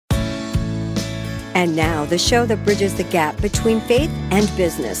And now, the show that bridges the gap between faith and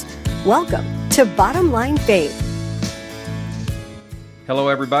business. Welcome to Bottom Line Faith. Hello,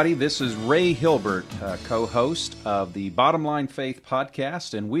 everybody. This is Ray Hilbert, co-host of the Bottom Line Faith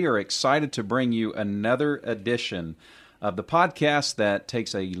podcast, and we are excited to bring you another edition of the podcast that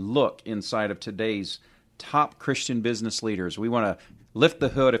takes a look inside of today's top Christian business leaders. We want to lift the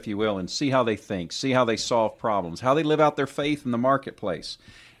hood, if you will, and see how they think, see how they solve problems, how they live out their faith in the marketplace.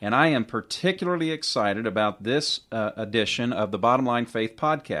 And I am particularly excited about this edition of the Bottom Line Faith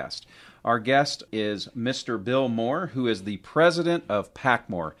podcast. Our guest is Mr. Bill Moore, who is the president of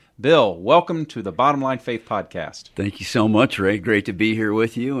Packmore. Bill, welcome to the Bottom Line Faith podcast. Thank you so much, Ray. Great to be here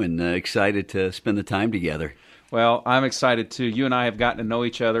with you and excited to spend the time together. Well, I'm excited too. You and I have gotten to know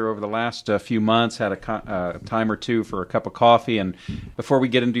each other over the last few months, had a time or two for a cup of coffee. And before we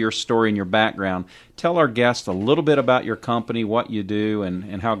get into your story and your background, tell our guests a little bit about your company, what you do,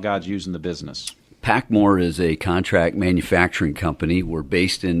 and how God's using the business. Packmore is a contract manufacturing company. We're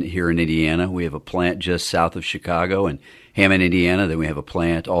based here in Indiana. We have a plant just south of Chicago in Hammond, Indiana. Then we have a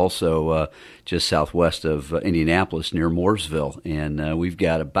plant also just southwest of Indianapolis near Mooresville. And we've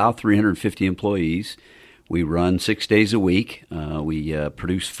got about 350 employees. We run 6 days a week. We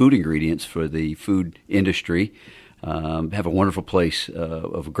produce food ingredients for the food industry. Have a wonderful place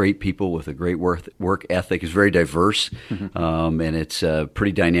of great people with a great work ethic. It's very diverse, and it's a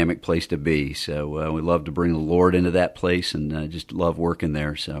pretty dynamic place to be. So we love to bring the Lord into that place and just love working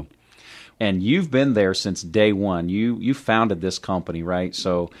there. So. And you've been there since day one. You founded this company, right?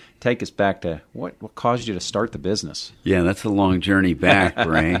 So take us back to what caused you to start the business. Yeah, that's a long journey back,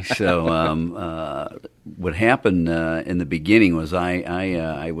 Ray. So what happened in the beginning was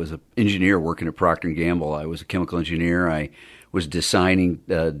I was an engineer working at Procter & Gamble. I was a chemical engineer. I was designing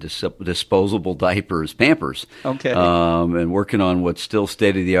disposable diapers, Pampers. Okay. And working on what's still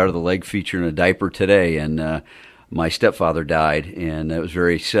state-of-the-art of the leg feature in a diaper today. And my stepfather died, and it was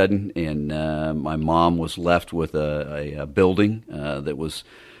very sudden, and my mom was left with a building that was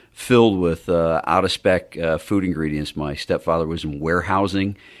filled with out-of-spec food ingredients. My stepfather was in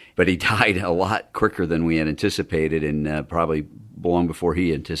warehousing, but he died a lot quicker than we had anticipated, and probably long before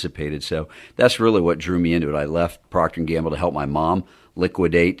he anticipated. So that's really what drew me into it. I left Procter & Gamble to help my mom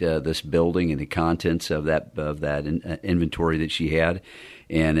liquidate this building and the contents of that inventory that she had.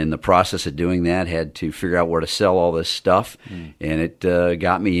 And in the process of doing that, had to figure out where to sell all this stuff, and it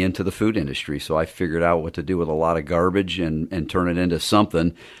got me into the food industry. So I figured out what to do with a lot of garbage and turn it into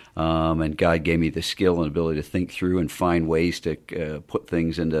something. And God gave me the skill and ability to think through and find ways to put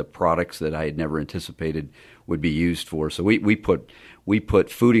things into products that I had never anticipated would be used for. So we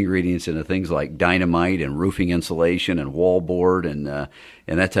put food ingredients into things like dynamite and roofing insulation and wallboard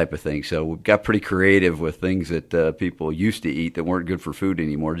and that type of thing. So we got pretty creative with things that people used to eat that weren't good for food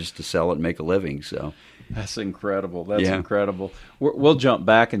anymore, just to sell it and make a living. So that's incredible. That's incredible. We'll jump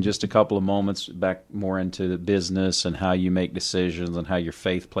back in just a couple of moments, back more into the business and how you make decisions and how your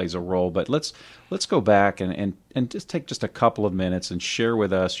faith plays a role. But let's go back and just take just a couple of minutes and share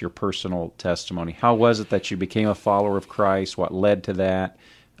with us your personal testimony. How was it that you became a follower of Christ? What led to that?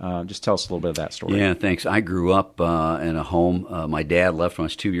 Just tell us a little bit of that story. Yeah, thanks. I grew up in a home. My dad left when I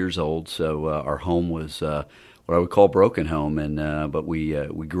was 2 years old, so our home was what I would call broken home. And but we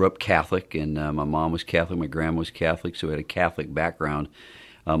grew up Catholic, and my mom was Catholic, my grandma was Catholic, so we had a Catholic background.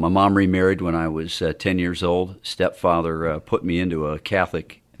 My mom remarried when I was 10 years old. Stepfather put me into a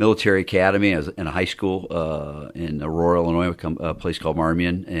Catholic military academy. I was in a high school in Aurora, Illinois, a place called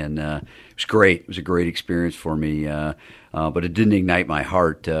Marmion, and it was great. It was a great experience for me, but it didn't ignite my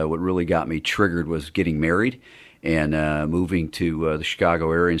heart. What really got me triggered was getting married and moving to the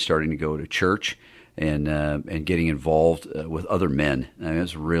Chicago area and starting to go to church and getting involved with other men. I mean,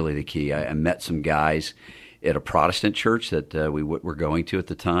 that's really the key. I met some guys at a Protestant church that we were going to at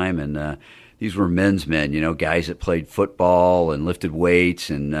the time, and these were men's men, guys that played football and lifted weights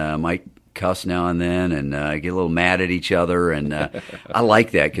and might cuss now and then and get a little mad at each other. And I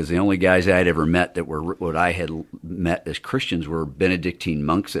like that because the only guys I'd ever met that were what I had met as Christians were Benedictine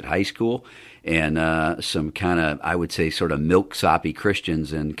monks at high school and some kind of, I would say, sort of milksoppy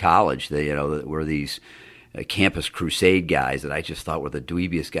Christians in college. They, that were these campus crusade guys that I just thought were the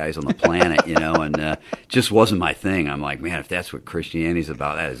dweebiest guys on the planet, and just wasn't my thing. I'm like, man, if that's what Christianity's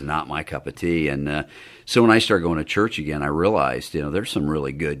about, that is not my cup of tea. And so when I started going to church again, I realized, there's some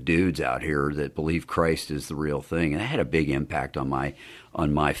really good dudes out here that believe Christ is the real thing. And that had a big impact on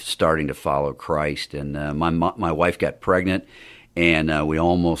my starting to follow Christ. And my wife got pregnant, and we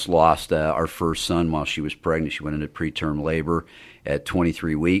almost lost our first son while she was pregnant. She went into preterm labor at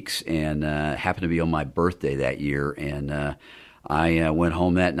 23 weeks, and happened to be on my birthday that year. And I went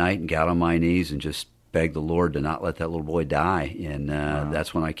home that night and got on my knees and just begged the Lord to not let that little boy die. And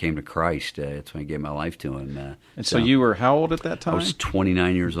that's when I came to Christ. That's when I gave my life to him. And so you were how old at that time? I was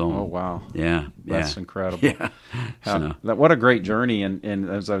 29 years old. Oh, wow. Yeah. That's incredible. Yeah. What a great journey. And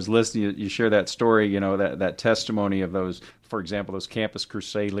as I was listening, you share that story, that testimony of those, for example, those Campus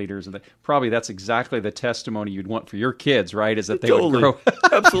Crusade leaders. And probably that's exactly the testimony you'd want for your kids, right? Is that they would grow.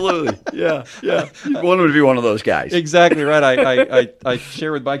 Absolutely. Yeah. You want them to be one of those guys. Exactly right. I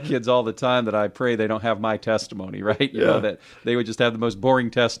share with my kids all the time that I pray they don't have my testimony, right? You know, that they would just have the most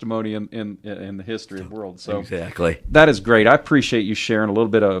boring testimony in the history of the world. So exactly. That is great. I appreciate you sharing a little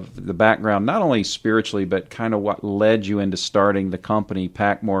bit of the background, not only spiritually, but kind of what led you into starting the company,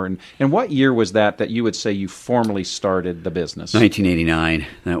 Packmore. And what year was that you would say you formally started the business? 1989.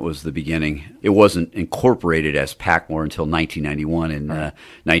 That was the beginning. It wasn't incorporated as Packmore until 1991. In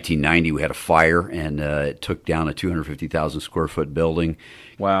 1990, we had a fire, and it took down a 250,000 square foot building.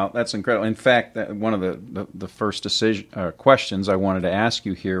 Wow, that's incredible. In fact, one of the first questions I wanted to ask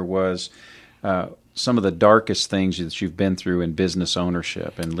you here was some of the darkest things that you've been through in business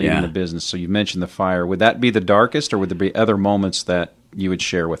ownership and leading the business. So you mentioned the fire. Would that be the darkest, or would there be other moments that you would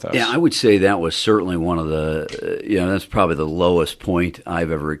share with us? Yeah, I would say that was certainly one of the, that's probably the lowest point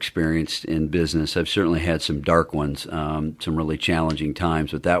I've ever experienced in business. I've certainly had some dark ones, some really challenging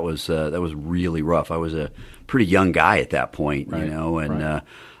times, but that was really rough. I was a pretty young guy at that point,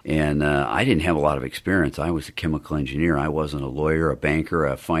 and I didn't have a lot of experience. I was a chemical engineer. I wasn't a lawyer, a banker,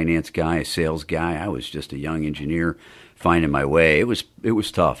 a finance guy, a sales guy. I was just a young engineer finding my way. It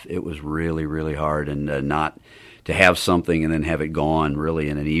was tough. It was really, really hard, and not to have something and then have it gone really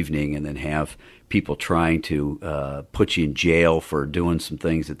in an evening, and then have people trying to put you in jail for doing some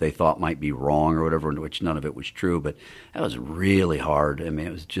things that they thought might be wrong or whatever, which none of it was true. But that was really hard. I mean,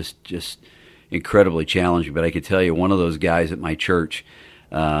 it was just incredibly challenging. But I could tell you, one of those guys at my church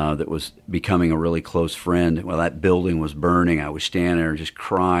that was becoming a really close friend, well, that building was burning. I was standing there just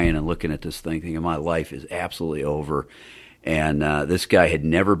crying and looking at this thing, thinking my life is absolutely over. And this guy had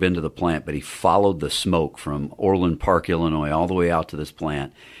never been to the plant, but he followed the smoke from Orland Park, Illinois, all the way out to this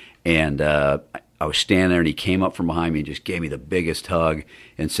plant. And I was standing there, and he came up from behind me and just gave me the biggest hug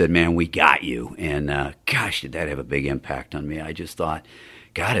and said, "Man, we got you." And gosh, did that have a big impact on me. I just thought,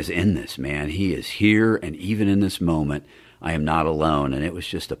 God is in this, man. He is here, and even in this moment, I am not alone. And it was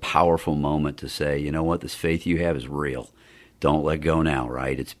just a powerful moment to say, you know what, this faith you have is real. Don't let go now,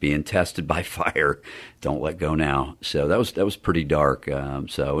 right? It's being tested by fire. Don't let go now. So that was pretty dark.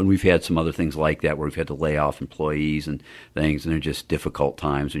 And we've had some other things like that where we've had to lay off employees and things, and they're just difficult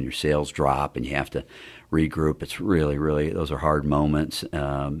times when your sales drop and you have to regroup. It's really, really, those are hard moments.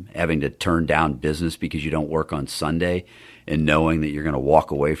 Having to turn down business because you don't work on Sunday, and knowing that you're going to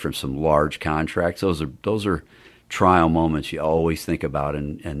walk away from some large contracts. Those are trial moments you always think about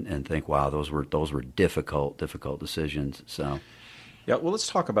and think, wow, those were difficult decisions. So, yeah, well, let's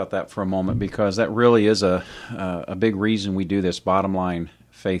talk about that for a moment, because that really is a big reason we do this Bottom Line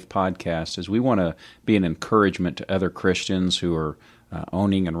Faith podcast. Is we want to be an encouragement to other Christians who are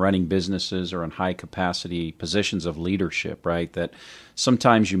owning and running businesses or in high capacity positions of leadership, right? That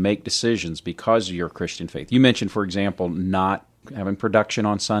sometimes you make decisions because of your Christian faith. You mentioned, for example, not having production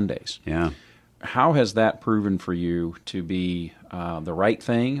on Sundays. Yeah. How has that proven for you to be the right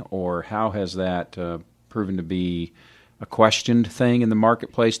thing, or how has that proven to be a questioned thing in the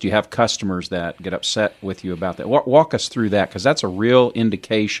marketplace? Do you have customers that get upset with you about that? Walk us through that, because that's a real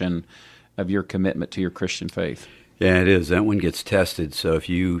indication of your commitment to your Christian faith. Yeah, it is. That one gets tested. So if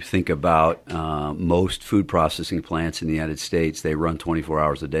you think about most food processing plants in the United States, they run 24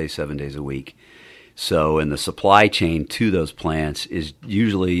 hours a day, 7 days a week. So in the supply chain to those plants is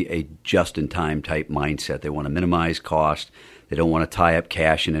usually a just-in-time type mindset. They want to minimize cost. They don't want to tie up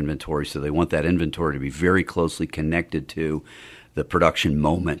cash in inventory, so they want that inventory to be very closely connected to the production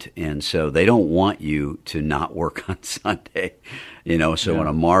moment. And so they don't want you to not work on Sunday. So when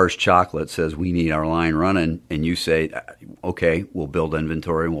a Mars chocolate says we need our line running, and you say, okay, we'll build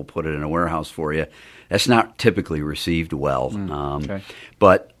inventory and we'll put it in a warehouse for you, that's not typically received well. Okay.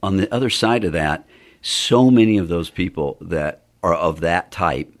 But on the other side of that, so many of those people that are of that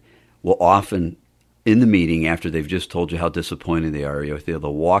type will often, in the meeting, after they've just told you how disappointed they are, they'll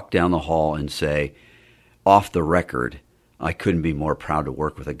walk down the hall and say, off the record, I couldn't be more proud to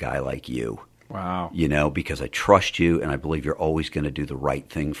work with a guy like you. Wow. Because I trust you and I believe you're always going to do the right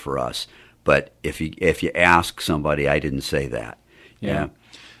thing for us. But if you ask somebody, I didn't say that. Yeah.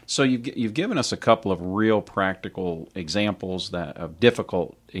 So you've given us a couple of real practical examples of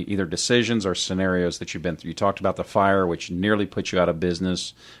difficult either decisions or scenarios that you've been through. You talked about the fire, which nearly put you out of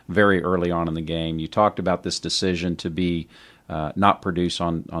business very early on in the game. You talked about this decision to be not produce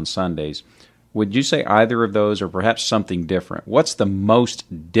on Sundays. Would you say either of those or perhaps something different? What's the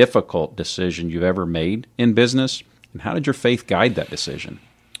most difficult decision you've ever made in business, and how did your faith guide that decision?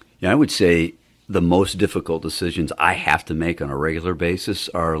 Yeah, I would say the most difficult decisions I have to make on a regular basis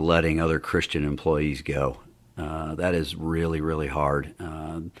are letting other Christian employees go. That is really, really hard.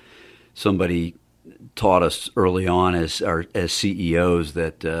 Somebody taught us early on as CEOs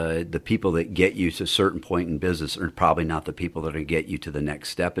that the people that get you to a certain point in business are probably not the people that are going to get you to the next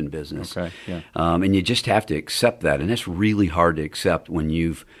step in business. Okay, yeah. And you just have to accept that. And it's really hard to accept when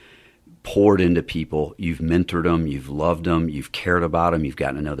you've poured into people, you've mentored them, you've loved them, you've cared about them, you've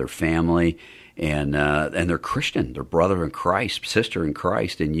gotten to know their family, and they're Christian, they're brother in Christ, sister in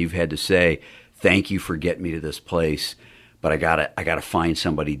Christ, and you've had to say, thank you for getting me to this place, but I gotta find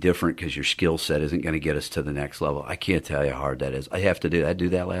somebody different because your skill set isn't going to get us to the next level. I can't tell you how hard that is. I do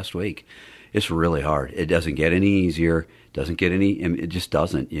that last week. It's really hard. It doesn't get any easier. It just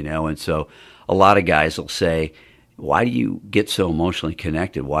doesn't, And so a lot of guys will say, why do you get so emotionally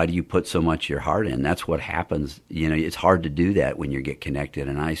connected? Why do you put so much of your heart in? That's what happens. It's hard to do that when you get connected.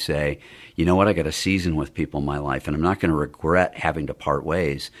 And I say, you know what? I got a season with people in my life, and I'm not going to regret having to part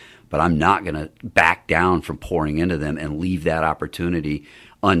ways, but I'm not going to back down from pouring into them and leave that opportunity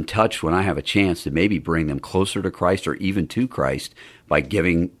untouched when I have a chance to maybe bring them closer to Christ or even to Christ by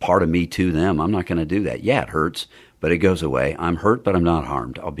giving part of me to them. I'm not going to do that. Yeah, it hurts, but it goes away. I'm hurt, but I'm not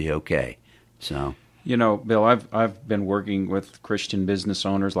harmed. I'll be okay. So, Bill, I've been working with Christian business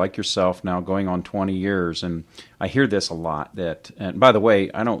owners like yourself now going on 20 years, and I hear this a lot. And by the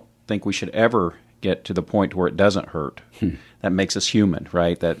way, I don't think we should ever get to the point where it doesn't hurt. That makes us human,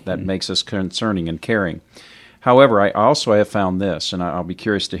 right? That makes us concerning and caring. However, I also have found this, and I'll be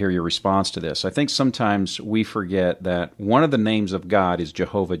curious to hear your response to this. I think sometimes we forget that one of the names of God is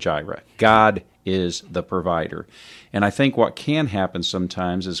Jehovah Jireh. God is the provider. And I think what can happen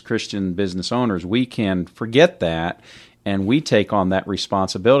sometimes as Christian business owners, we can forget that, and we take on that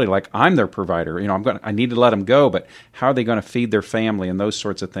responsibility like I'm their provider. I need to let them go, but how are they going to feed their family and those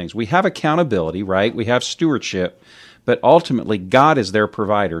sorts of things? We have accountability, right? We have stewardship, but ultimately God is their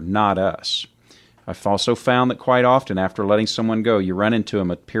provider, not us. I've also found that quite often after letting someone go, you run into them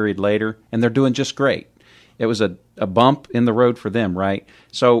a period later, and they're doing just great. It was a bump in the road for them, right?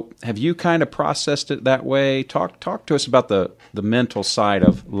 So have you kind of processed it that way? Talk to us about the mental side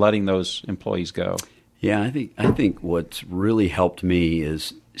of letting those employees go. Yeah, I think what's really helped me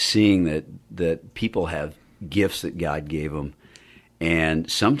is seeing that people have gifts that God gave them, and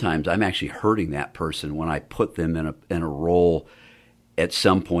sometimes I'm actually hurting that person when I put them in a role at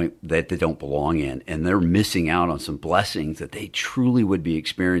some point that they don't belong in, and they're missing out on some blessings that they truly would be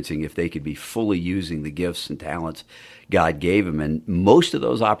experiencing if they could be fully using the gifts and talents God gave them. And most of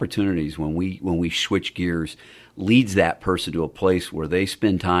those opportunities, when we switch gears, leads that person to a place where they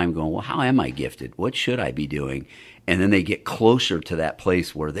spend time going, well, how am I gifted? What should I be doing? And then they get closer to that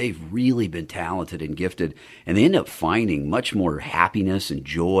place where they've really been talented and gifted, and they end up finding much more happiness and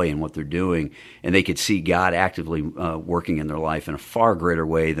joy in what they're doing, and they could see God actively working in their life in a far greater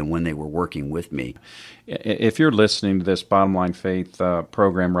way than when they were working with me. If you're listening to this Bottom Line Faith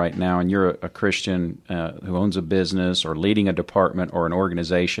program right now, and you're a Christian who owns a business or leading a department or an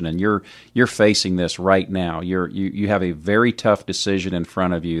organization, and you're facing this right now, you have a very tough decision in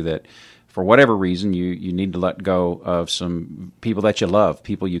front of you that, for whatever reason, you need to let go of some people that you love,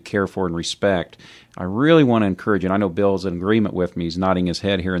 people you care for and respect. I really want to encourage you, and I know Bill's in agreement with me, he's nodding his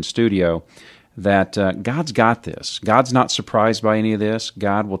head here in studio, that God's got this. God's not surprised by any of this.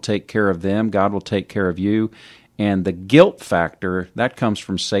 God will take care of them. God will take care of you. And the guilt factor, that comes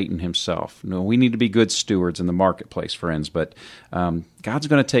from Satan himself. We need to be good stewards in the marketplace, friends, but God's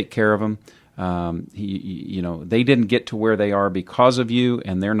going to take care of them. They didn't get to where they are because of you,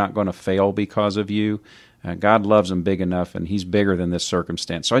 and they're not going to fail because of you. God loves them big enough, and He's bigger than this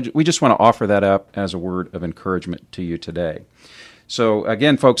circumstance. So we just want to offer that up as a word of encouragement to you today. So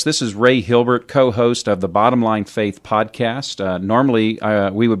again, folks, this is Ray Hilbert, co-host of the Bottom Line Faith podcast. Normally,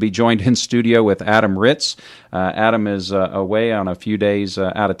 we would be joined in studio with Adam Ritz. Adam is away on a few days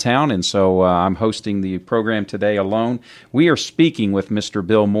out of town, and so I'm hosting the program today alone. We are speaking with Mr.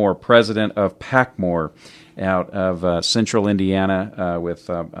 Bill Moore, president of Packmore, out of central Indiana with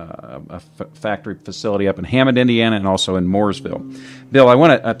a factory facility up in Hammond, Indiana, and also in Mooresville. Bill, I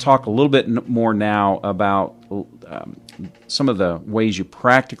want to talk a little bit more now about some of the ways you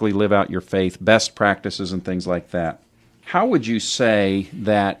practically live out your faith, best practices and things like that. How would you say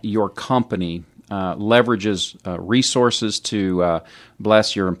that your company leverages resources to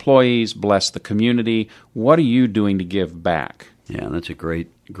bless your employees, bless the community? What are you doing to give back? Yeah, that's a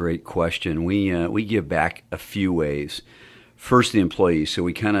great question. We give back a few ways. First, the employees. So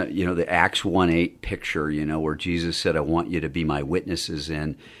we kind of, the Acts 1:8 picture, where Jesus said, I want you to be my witnesses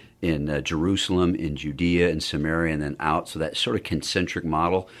in Jerusalem, in Judea, and Samaria, and then out. So that sort of concentric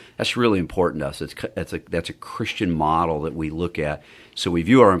model, that's really important to us. That's a Christian model that we look at. So we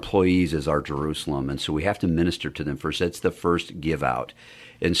view our employees as our Jerusalem, and so we have to minister to them first. That's the first give out.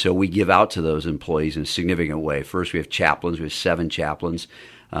 And so we give out to those employees in a significant way. First, we have chaplains. We have 7 chaplains.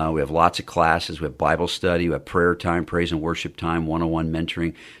 We have lots of classes. We have Bible study. We have prayer time, praise and worship time, one-on-one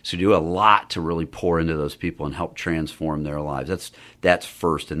mentoring. So we do a lot to really pour into those people and help transform their lives. That's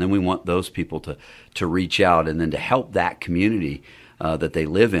first. And then we want those people to reach out and then to help that community that they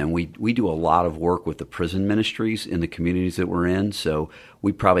live in. We do a lot of work with the prison ministries in the communities that we're in. So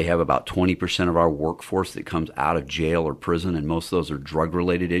we probably have about 20% of our workforce that comes out of jail or prison, and most of those are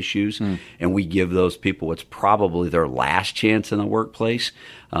drug-related issues. And we give those people what's probably their last chance in the workplace.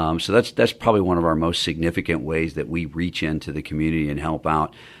 So that's probably one of our most significant ways that we reach into the community and help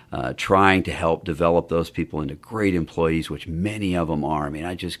out, trying to help develop those people into great employees, which many of them are. I mean,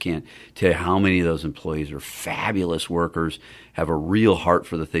 I just can't tell you how many of those employees are fabulous workers, have a real heart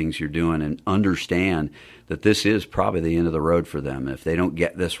for the things you're doing, and understand that this is probably the end of the road for them. If they don't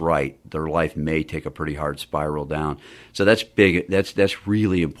get this right, their life may take a pretty hard spiral down. So that's big. That's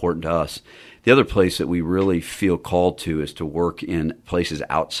really important to us. The other place that we really feel called to is to work in places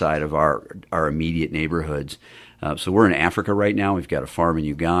outside of our immediate neighborhoods. So we're in Africa right now. We've got a farm in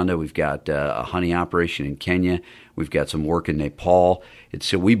Uganda. We've got a honey operation in Kenya. We've got some work in Nepal.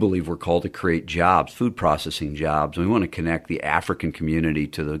 So we believe we're called to create jobs, food processing jobs. We want to connect the African community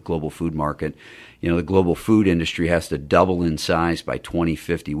to the global food market. The global food industry has to double in size by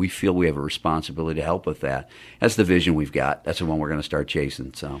 2050. We feel we have a responsibility to help with that. That's the vision we've got. That's the one we're going to start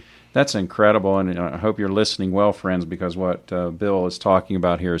chasing. So that's incredible, and I hope you're listening well, friends, because what Bill is talking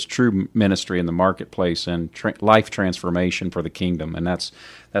about here is true ministry in the marketplace and life transformation for the kingdom, and that's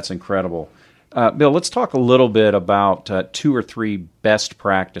incredible. Bill, let's talk a little bit about 2 or 3 best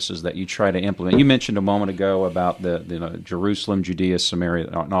practices that you try to implement. You mentioned a moment ago about the Jerusalem, Judea, Samaria,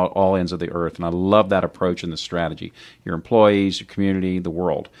 on all ends of the earth, and I love that approach and the strategy. Your employees, your community, the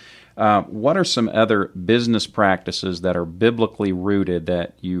world. What are some other business practices that are biblically rooted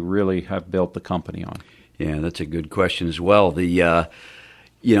that you really have built the company on? Yeah, that's a good question as well. I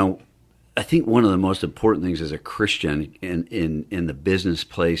think one of the most important things as a Christian in the business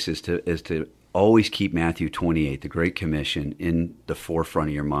place is to always keep Matthew 28, the Great Commission, in the forefront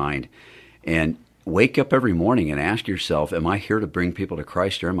of your mind, and wake up every morning and ask yourself, am I here to bring people to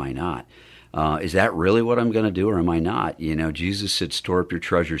Christ or am I not? Is that really what I'm going to do or am I not? Jesus said, store up your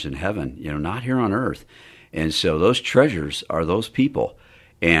treasures in heaven, not here on earth. And so those treasures are those people.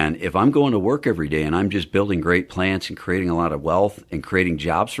 And if I'm going to work every day and I'm just building great plants and creating a lot of wealth and creating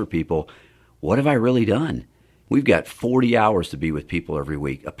jobs for people, what have I really done? We've got 40 hours to be with people every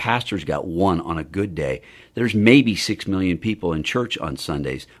week. A pastor's got 1 on a good day. There's maybe 6 million people in church on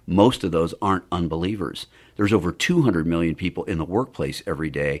Sundays. Most of those aren't unbelievers. There's over 200 million people in the workplace every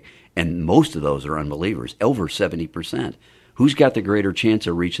day, and most of those are unbelievers, over 70%. Who's got the greater chance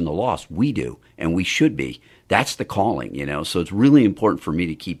of reaching the lost? We do, and we should be. That's the calling, So it's really important for me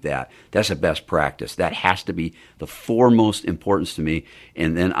to keep that. That's a best practice. That has to be the foremost importance to me.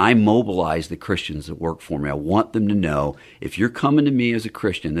 And then I mobilize the Christians that work for me. I want them to know, if you're coming to me as a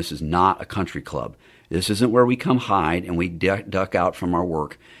Christian, this is not a country club. This isn't where we come hide and we duck out from our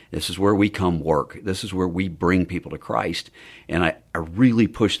work. This is where we come work. This is where we bring people to Christ. And I really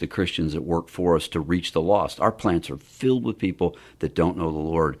push the Christians that work for us to reach the lost. Our plants are filled with people that don't know the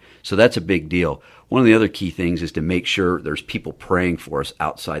Lord. So that's a big deal. One of the other key things is to make sure there's people praying for us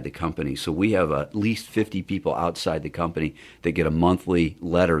outside the company. So we have at least 50 people outside the company that get a monthly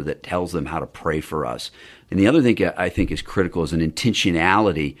letter that tells them how to pray for us. And the other thing I think is critical is an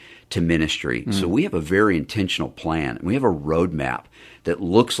intentionality to ministry. So we have a very intentional plan. And we have a roadmap that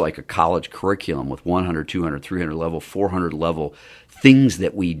looks like a college curriculum with 100, 200, 300 level, 400 level things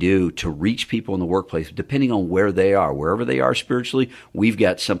that we do to reach people in the workplace, depending on where they are. Wherever they are spiritually, we've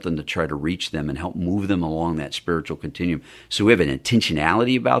got something to try to reach them and help move them along that spiritual continuum. So we have an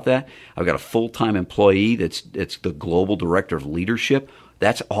intentionality about that. I've got a full-time employee that's the global director of leadership.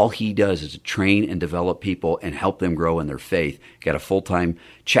 That's all he does is to train and develop people and help them grow in their faith. Got a full-time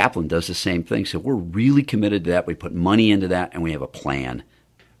chaplain, does the same thing. So we're really committed to that. We put money into that, and we have a plan.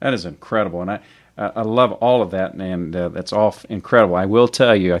 That is incredible, and I love all of that, and that's all incredible. I will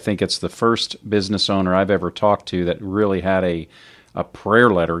tell you, I think it's the first business owner I've ever talked to that really had a prayer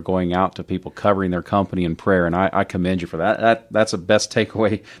letter going out to people covering their company in prayer, and I commend you for that. That's a best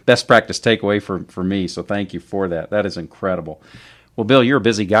practice takeaway for me, so thank you for that. That is incredible. Well, Bill, you're a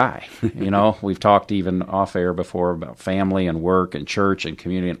busy guy. We've talked even off air before about family and work and church and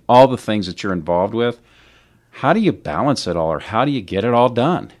community and all the things that you're involved with. How do you balance it all, or how do you get it all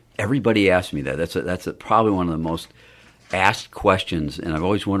done? Everybody asks me that. That's probably one of the most asked questions, and I've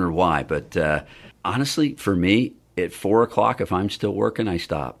always wondered why. But honestly, for me, at 4 o'clock, if I'm still working, I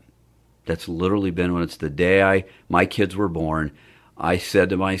stop. That's literally been when it's the day my kids were born. I said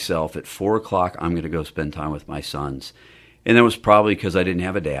to myself, at 4 o'clock, I'm going to go spend time with my sons. And that was probably because I didn't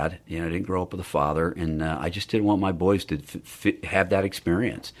have a dad. I didn't grow up with a father, and I just didn't want my boys to have that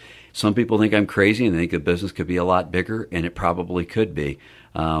experience. Some people think I'm crazy and think the business could be a lot bigger, and it probably could be.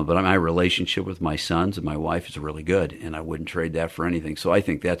 But my relationship with my sons and my wife is really good, and I wouldn't trade that for anything. So I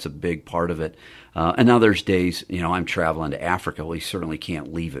think that's a big part of it. And now there's days, I'm traveling to Africa. Well, you certainly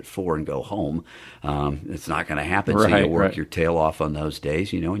can't leave at 4 and go home. It's not going to happen. So you work your tail off on those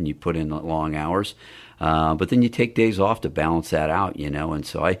days, and you put in long hours. But then you take days off to balance that out, and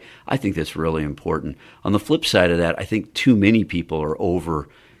so I think that's really important. On the flip side of that, I think too many people are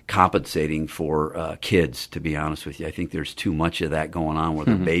overcompensating for kids, to be honest with you. I think there's too much of that going on with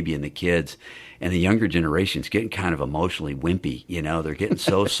the baby and the kids. And the younger generation's getting kind of emotionally wimpy, They're getting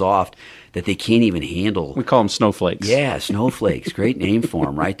so soft that they can't even handle. We call them snowflakes. Yeah, snowflakes. Great name for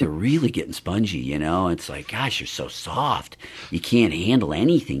them, right? They're really getting spongy, It's like, gosh, you're so soft. You can't handle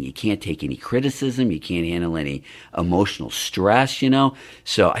anything. You can't take any criticism. You can't handle any emotional stress,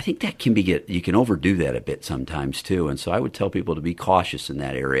 So I think that you can overdo that a bit sometimes too. And so I would tell people to be cautious in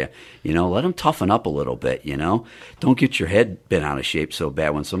that area. Let them toughen up a little bit, Don't get your head bent out of shape so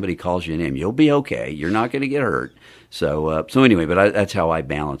bad when somebody calls you a name. You'll be okay. You're not going to get hurt. So anyway, but that's how I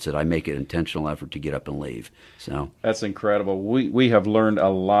balance it. I make an intentional effort to get up and leave. So that's incredible. We have learned a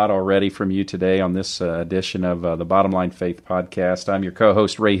lot already from you today on this edition of the Bottom Line Faith Podcast. I'm your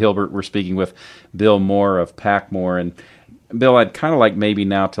co-host, Ray Hilbert. We're speaking with Bill Moore of Packmore. And Bill, I'd kind of like maybe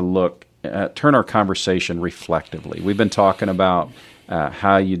now to turn our conversation reflectively. We've been talking about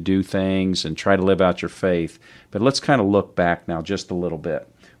how you do things and try to live out your faith, but let's kind of look back now just a little bit.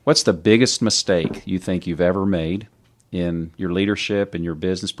 What's the biggest mistake you think you've ever made in your leadership, in your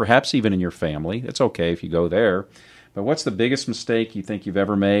business, perhaps even in your family? It's okay if you go there. But what's the biggest mistake you think you've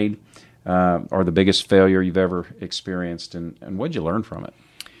ever made, or the biggest failure you've ever experienced, and what'd you learn from it?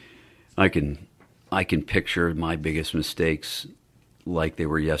 I can picture my biggest mistakes like they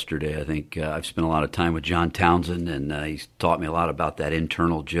were yesterday. I think I've spent a lot of time with John Townsend, and he's taught me a lot about that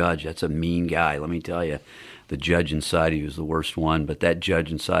internal judge. That's a mean guy, let me tell you. The judge inside of you is the worst one, but that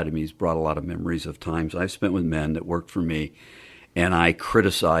judge inside of me has brought a lot of memories of times I've spent with men that worked for me, and I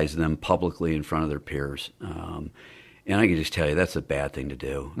criticized them publicly in front of their peers. And I can just tell you that's a bad thing to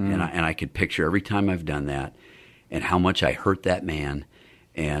do. And I could picture every time I've done that and how much I hurt that man.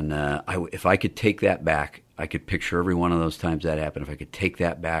 And if I could take that back, I could picture every one of those times that happened. If I could take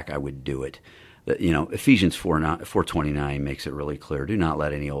that back, I would do it. Ephesians 4:29 makes it really clear. Do not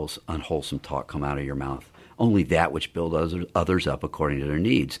let any unwholesome talk come out of your mouth. Only that which builds others up according to their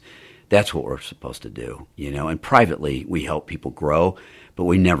needs. That's what we're supposed to do, And privately, we help people grow, but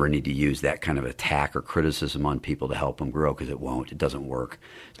we never need to use that kind of attack or criticism on people to help them grow, because it won't. It doesn't work.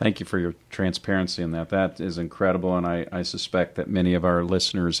 Thank you for your transparency in that. That is incredible, and I suspect that many of our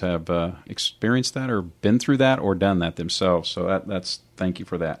listeners have experienced that or been through that or done that themselves. So thank you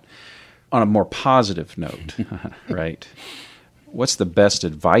for that. On a more positive note, right? What's the best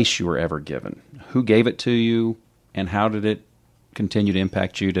advice you were ever given? Who gave it to you, and how did it continue to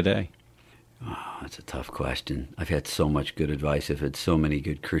impact you today? Oh, that's a tough question. I've had so much good advice. I've had so many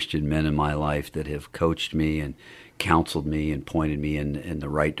good Christian men in my life that have coached me and counseled me and pointed me in the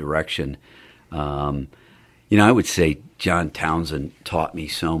right direction. I would say John Townsend taught me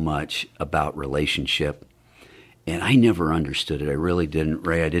so much about relationship, and I never understood it. I really didn't,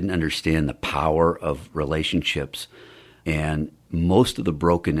 Ray. I didn't understand the power of relationships. And most of the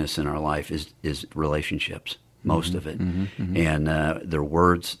brokenness in our life is relationships, most of it. And their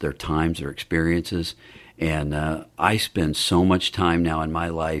words, their times, their experiences. And I spend so much time now in my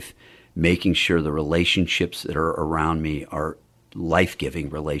life making sure the relationships that are around me are life-giving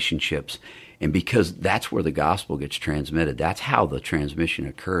relationships. And because that's where the gospel gets transmitted, that's how the transmission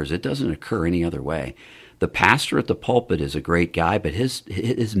occurs. It doesn't occur any other way. The pastor at the pulpit is a great guy, but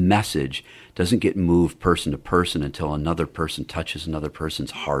his message doesn't get moved person to person until another person touches another person's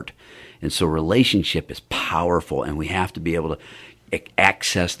heart. And so relationship is powerful, and we have to be able to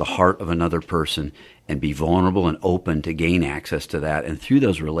access the heart of another person and be vulnerable and open to gain access to that. And through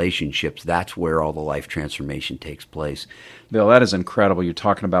those relationships, that's where all the life transformation takes place. Bill, that is incredible. You're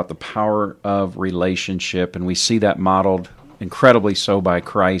talking about the power of relationship, and we see that modeled incredibly so by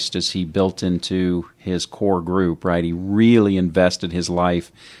Christ as he built into his core group, right? He really invested his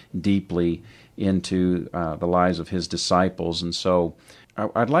life deeply into the lives of his disciples. And so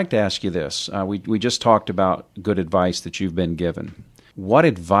I'd like to ask you this. We just talked about good advice that you've been given. What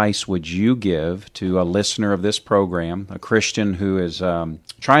advice would you give to a listener of this program, a Christian who is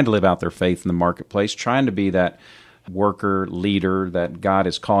trying to live out their faith in the marketplace, trying to be that worker, leader that God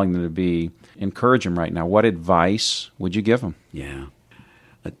is calling them to be? Encourage them right now. What advice would you give them? Yeah.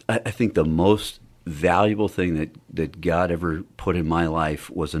 I think the most valuable thing that God ever put in my life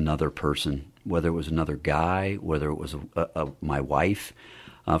was another person, whether it was another guy, whether it was my wife.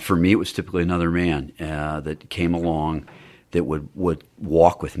 For me, it was typically another man that came along that would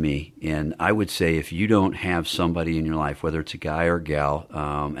walk with me. And I would say if you don't have somebody in your life, whether it's a guy or a gal,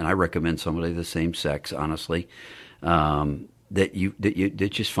 and I recommend somebody of the same sex, honestly, that you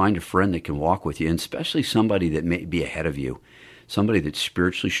just find a friend that can walk with you, and especially somebody that may be ahead of you, somebody that's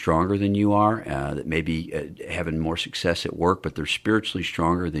spiritually stronger than you are, that may be having more success at work, but they're spiritually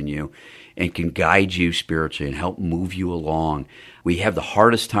stronger than you and can guide you spiritually and help move you along. We have the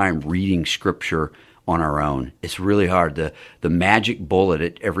hardest time reading Scripture on our own. It's really hard. The magic bullet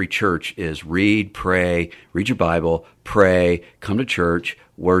at every church is read, pray, read your Bible, pray, come to church,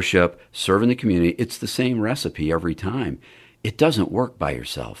 worship, serve in the community. It's the same recipe every time. It doesn't work by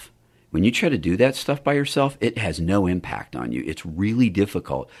yourself. When you try to do that stuff by yourself, it has no impact on you. It's really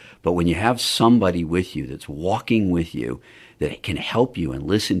difficult. But when you have somebody with you that's walking with you, that can help you and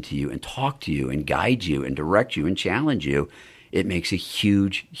listen to you and talk to you and guide you and direct you and challenge you, it makes a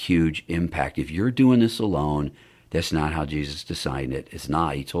huge, huge impact. If you're doing this alone, that's not how Jesus designed it. It's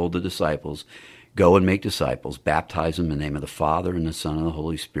not. He told the disciples, go and make disciples, baptize them in the name of the Father and the Son and the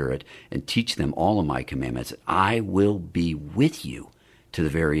Holy Spirit, and teach them all of my commandments. I will be with you to the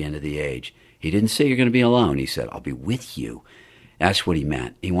very end of the age. He didn't say you're going to be alone. He said, I'll be with you. That's what he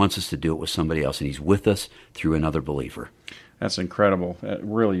meant. He wants us to do it with somebody else, and he's with us through another believer. That's incredible.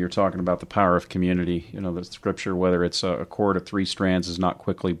 Really, you're talking about the power of community. You know, the Scripture, whether it's a cord of 3 strands is not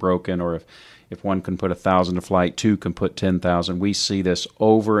quickly broken, or if one can put 1,000 to flight, 2 can put 10,000. We see this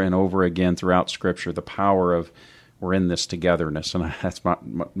over and over again throughout Scripture, the power of we're in this togetherness. And that's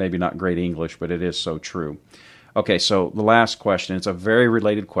maybe not great English, but it is so true. Okay, so the last question, it's a very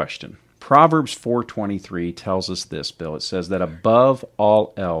related question. Proverbs 4:23 tells us this, Bill. It says that above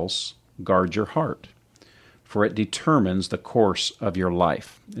all else, guard your heart, for it determines the course of your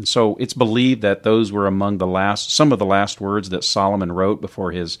life. And so it's believed that those were among some of the last words that Solomon wrote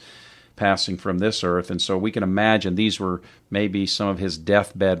before his passing from this earth. And so we can imagine these were maybe some of his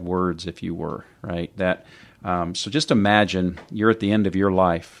deathbed words, if you were, right? So just imagine you're at the end of your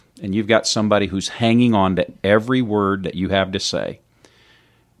life, and you've got somebody who's hanging on to every word that you have to say.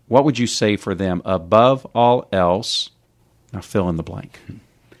 What would you say for them? Above all else, now fill in the blank.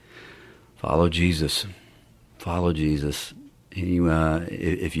 Follow Jesus. Follow Jesus.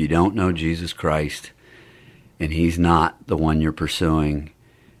 If you don't know Jesus Christ, and he's not the one you're pursuing,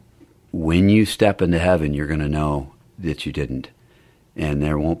 when you step into heaven, you're going to know that you didn't. And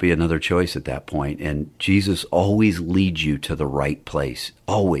there won't be another choice at that point. And Jesus always leads you to the right place.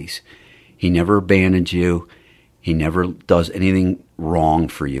 Always. He never abandons you. He never does anything wrong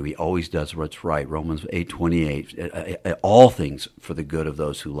for you. He always does what's right. Romans 8:28. All things for the good of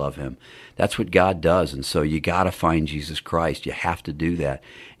those who love him. That's what God does. And so you got to find Jesus Christ. You have to do that.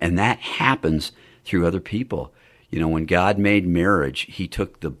 And that happens through other people. You know, when God made marriage, he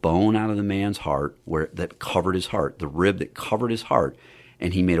took the bone out of the man's heart that covered his heart, the rib that covered his heart,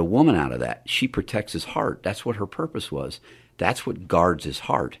 and he made a woman out of that. She protects his heart. That's what her purpose was. That's what guards his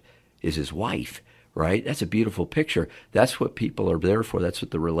heart, is his wife, right? That's a beautiful picture. That's what people are there for. That's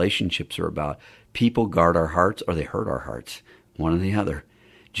what the relationships are about. People guard our hearts or they hurt our hearts, one or the other.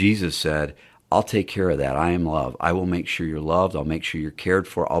 Jesus said, I'll take care of that. I am love. I will make sure you're loved. I'll make sure you're cared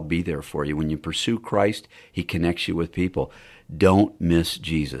for. I'll be there for you. When you pursue Christ, he connects you with people. Don't miss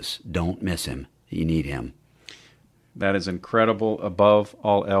Jesus. Don't miss him. You need him. That is incredible, above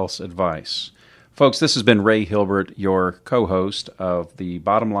all else advice. Folks, this has been Ray Hilbert, your co-host of the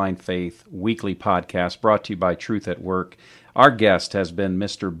Bottom Line Faith weekly podcast brought to you by Truth at Work. Our guest has been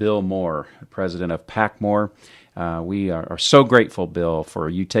Mr. Bill Moore, president of Packmore. We are so grateful, Bill, for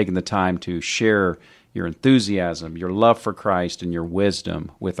you taking the time to share your enthusiasm, your love for Christ, and your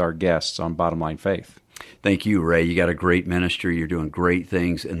wisdom with our guests on Bottom Line Faith. Thank you, Ray. You got a great ministry. You're doing great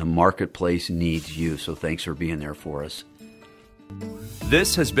things, and the marketplace needs you. So thanks for being there for us.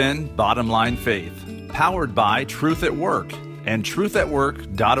 This has been Bottom Line Faith, powered by Truth at Work and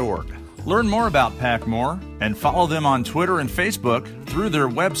truthatwork.org. Learn more about Packmore and follow them on Twitter and Facebook through their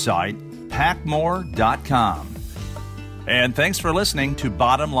website, packmore.com. And thanks for listening to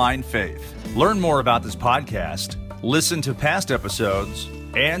Bottom Line Faith. Learn more about this podcast, listen to past episodes,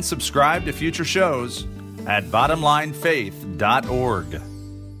 and subscribe to future shows at bottomlinefaith.org.